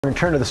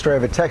Return to the story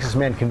of a Texas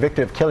man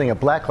convicted of killing a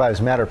Black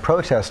Lives Matter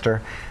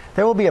protester.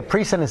 There will be a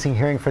pre-sentencing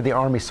hearing for the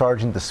Army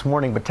sergeant this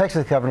morning, but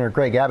Texas Governor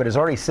Greg Abbott has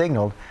already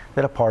signaled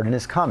that a pardon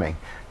is coming.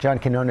 John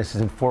Quinones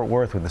is in Fort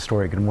Worth with the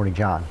story. Good morning,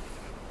 John.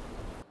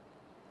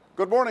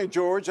 Good morning,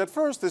 George. At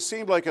first, this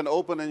seemed like an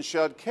open and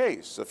shut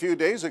case. A few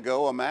days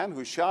ago, a man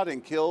who shot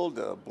and killed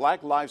a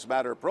Black Lives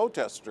Matter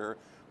protester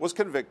was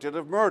convicted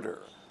of murder.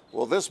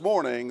 Well, this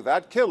morning,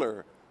 that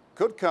killer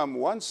could come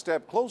one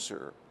step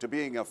closer to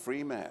being a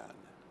free man.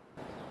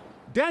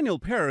 Daniel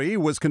Perry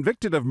was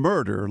convicted of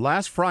murder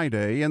last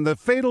Friday in the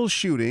fatal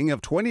shooting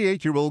of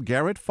 28-year-old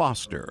Garrett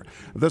Foster.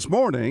 This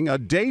morning, a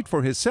date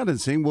for his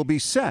sentencing will be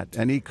set,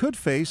 and he could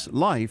face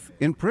life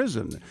in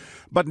prison.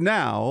 But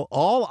now,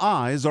 all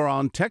eyes are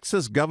on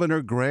Texas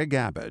Governor Greg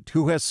Abbott,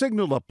 who has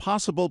signaled a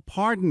possible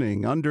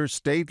pardoning under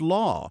state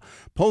law.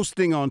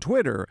 Posting on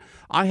Twitter,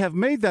 "I have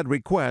made that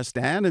request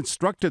and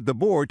instructed the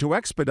board to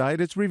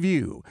expedite its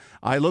review.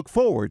 I look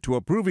forward to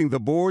approving the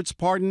board's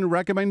pardon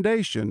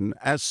recommendation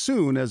as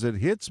soon as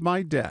it hits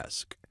my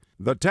desk."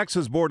 The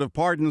Texas Board of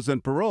Pardons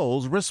and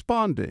Paroles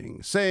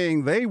responding,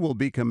 saying they will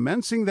be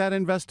commencing that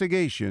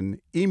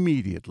investigation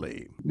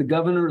immediately. The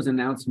governor's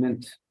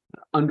announcement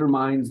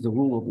undermines the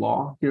rule of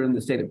law here in the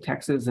state of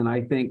Texas, and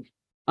I think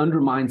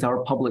undermines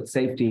our public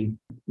safety.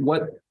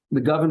 What the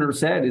governor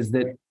said is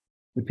that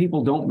the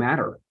people don't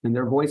matter and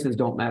their voices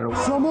don't matter.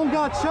 Someone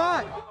got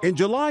shot! In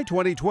July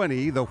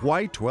 2020, the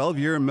white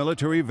 12-year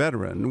military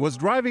veteran was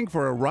driving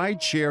for a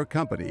ride-share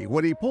company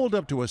when he pulled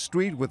up to a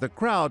street with a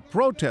crowd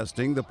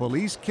protesting the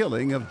police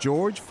killing of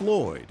George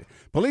Floyd.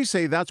 Police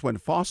say that's when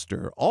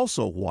Foster,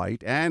 also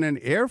white and an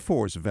Air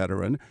Force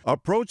veteran,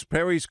 approached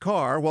Perry's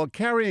car while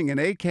carrying an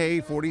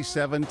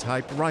AK-47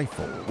 type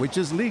rifle, which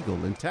is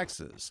legal in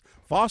Texas.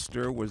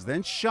 Foster was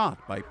then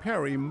shot by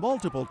Perry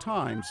multiple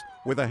times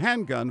with a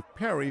handgun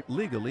Perry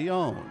legally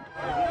owned.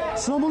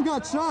 Someone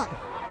got shot!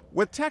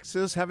 With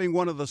Texas having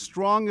one of the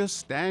strongest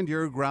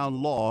stand-your-ground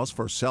laws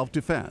for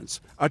self-defense,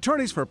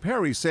 attorneys for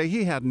Perry say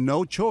he had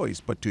no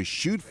choice but to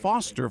shoot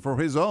Foster for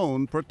his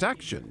own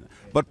protection.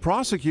 But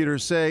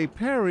prosecutors say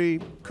Perry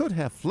could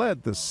have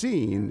fled the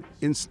scene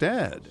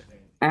instead.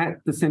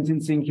 At the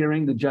sentencing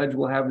hearing, the judge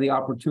will have the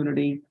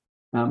opportunity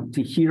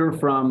to hear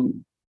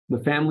from the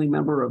family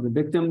member of the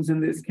victims in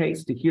this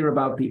case, to hear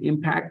about the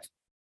impact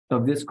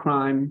of this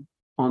crime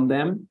on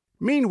them.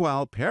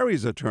 Meanwhile,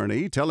 Perry's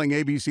attorney telling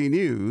ABC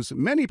News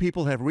many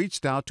people have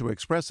reached out to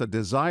express a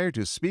desire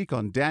to speak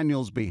on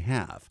Daniel's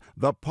behalf.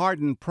 The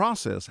pardon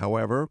process,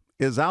 however,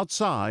 is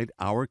outside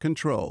our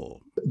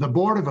control. The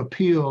Board of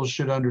Appeals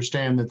should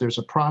understand that there's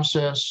a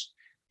process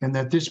and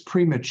that this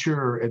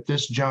premature at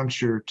this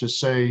juncture to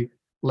say,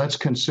 let's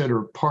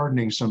consider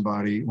pardoning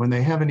somebody when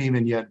they haven't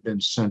even yet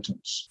been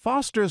sentenced.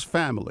 Foster's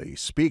family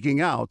speaking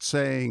out,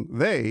 saying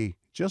they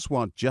just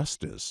want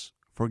justice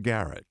for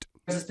Garrett.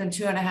 It's been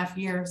 2.5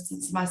 years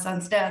since my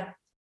son's death,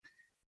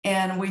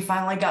 and we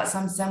finally got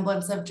some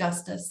semblance of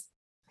justice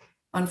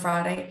on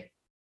Friday.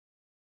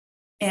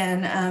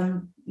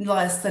 And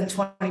less than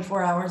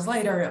 24 hours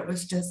later, it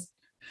was just,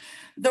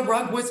 the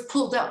rug was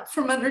pulled out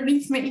from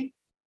underneath me.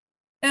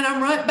 And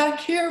I'm right back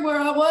here where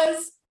I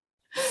was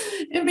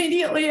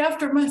immediately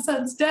after my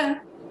son's death.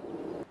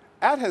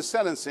 At his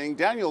sentencing,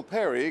 Daniel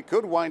Perry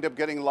could wind up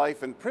getting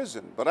life in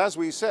prison. But as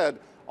we said,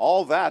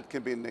 all that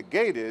can be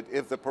negated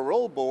if the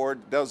parole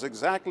board does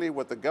exactly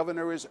what the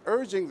governor is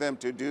urging them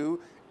to do,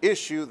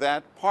 issue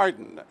that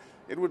pardon.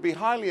 It would be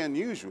highly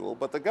unusual,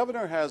 but the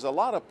governor has a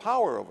lot of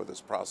power over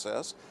this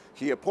process.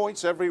 He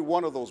appoints every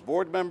one of those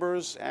board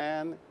members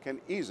and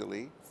can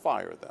easily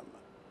fire them.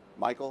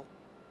 Michael?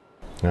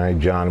 All right,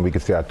 John, we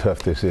can see how tough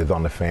this is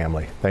on the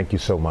family. Thank you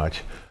so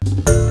much.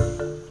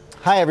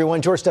 Hi,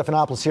 everyone. George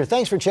Stephanopoulos here.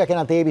 Thanks for checking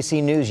out the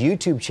ABC News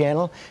YouTube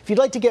channel. If you'd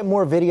like to get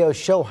more videos,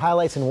 show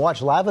highlights, and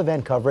watch live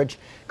event coverage,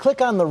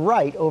 click on the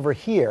right over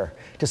here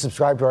to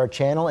subscribe to our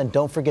channel. And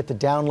don't forget to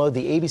download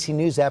the ABC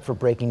News app for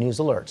breaking news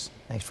alerts.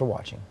 Thanks for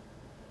watching.